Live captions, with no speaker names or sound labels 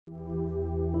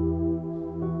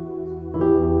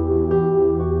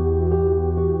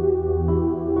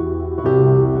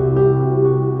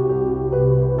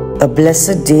A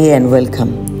blessed day and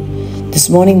welcome. This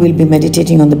morning we'll be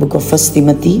meditating on the book of 1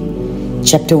 Timothy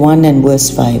chapter 1 and verse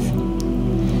 5.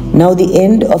 Now the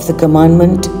end of the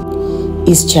commandment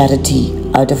is charity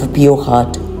out of a pure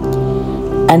heart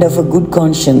and of a good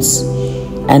conscience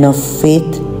and of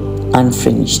faith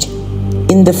unfringed.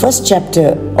 In the first chapter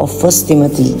of 1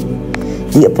 Timothy,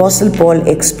 the Apostle Paul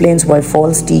explains why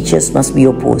false teachers must be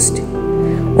opposed,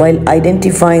 while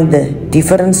identifying the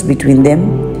difference between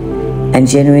them and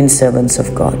genuine servants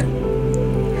of God.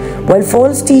 While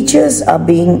false teachers are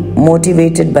being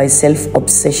motivated by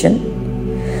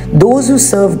self-obsession, those who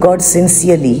serve God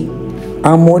sincerely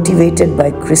are motivated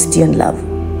by Christian love.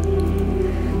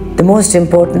 The most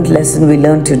important lesson we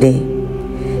learn today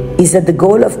is that the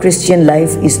goal of Christian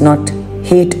life is not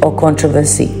hate or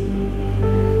controversy,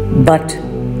 but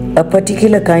a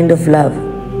particular kind of love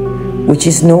which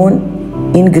is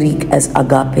known in Greek as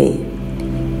agape,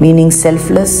 meaning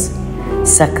selfless,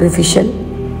 sacrificial,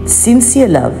 sincere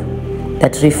love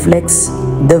that reflects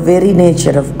the very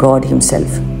nature of God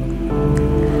Himself.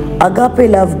 Agape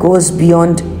love goes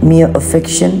beyond mere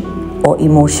affection or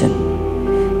emotion.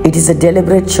 It is a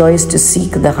deliberate choice to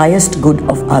seek the highest good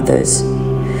of others,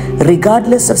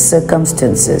 regardless of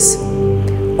circumstances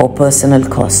or personal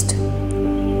cost.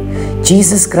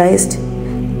 Jesus Christ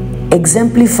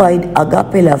exemplified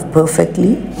agape love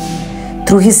perfectly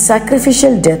through His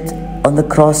sacrificial death on the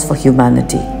cross for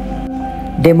humanity,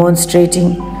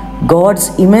 demonstrating God's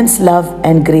immense love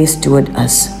and grace toward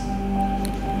us.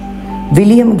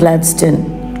 William Gladstone,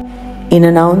 in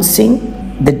announcing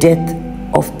the death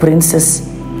of Princess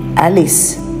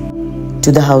Alice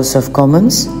to the House of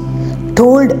Commons,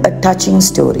 told a touching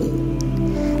story.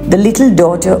 The little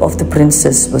daughter of the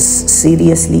princess was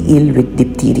seriously ill with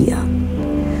diphtheria.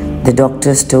 The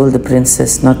doctors told the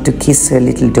princess not to kiss her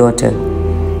little daughter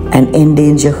and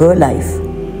endanger her life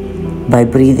by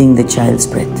breathing the child's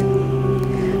breath.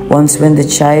 Once when the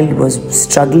child was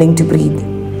struggling to breathe,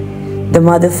 the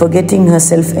mother, forgetting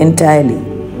herself entirely,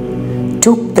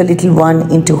 took the little one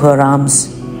into her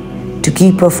arms to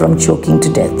keep her from choking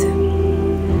to death.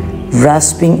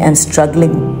 Grasping and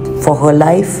struggling for her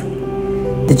life,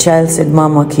 the child said,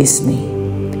 "Mama, kiss me."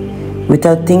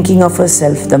 Without thinking of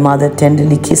herself, the mother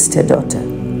tenderly kissed her daughter.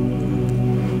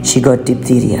 She got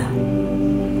diphtheria,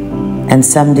 and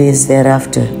some days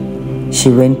thereafter, she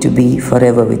went to be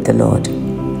forever with the Lord.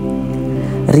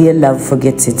 Real love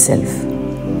forgets itself.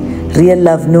 Real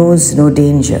love knows no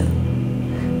danger.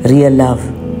 Real love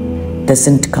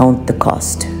doesn't count the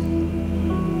cost.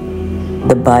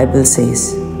 The Bible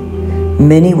says,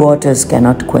 "Many waters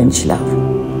cannot quench love,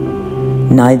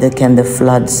 neither can the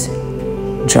floods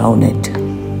drown it."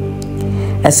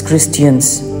 As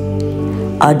Christians,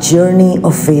 our journey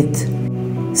of faith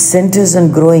centers on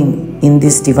growing in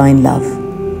this divine love,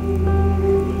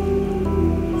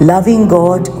 loving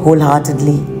God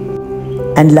wholeheartedly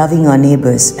and loving our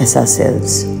neighbors as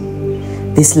ourselves.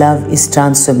 This love is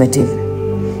transformative,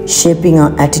 shaping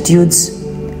our attitudes,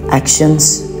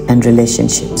 actions, and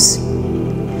relationships.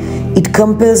 It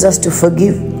compels us to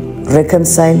forgive,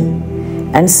 reconcile,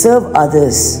 and serve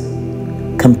others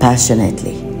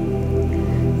compassionately,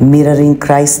 mirroring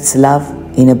Christ's love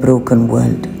in a broken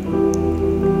world.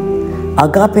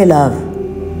 Agape love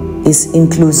is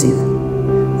inclusive,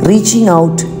 reaching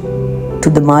out to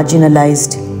the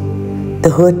marginalized,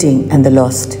 the hurting, and the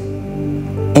lost,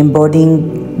 embodying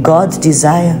God's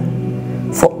desire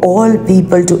for all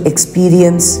people to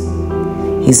experience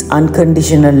His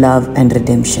unconditional love and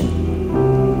redemption.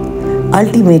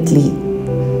 Ultimately,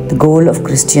 the goal of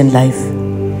Christian life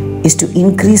is to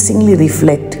increasingly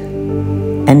reflect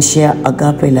and share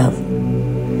agape love,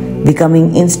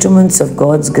 becoming instruments of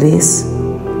God's grace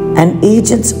and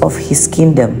agents of His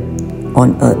kingdom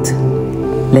on earth.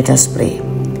 Let us pray.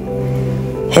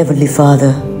 Heavenly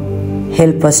Father,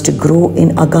 help us to grow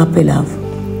in agape love,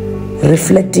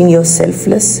 reflecting Your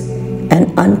selfless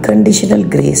and unconditional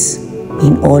grace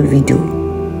in all we do.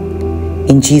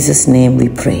 In Jesus' name we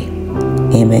pray.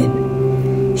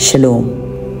 Amen. Shalom.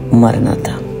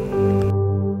 Maranatha.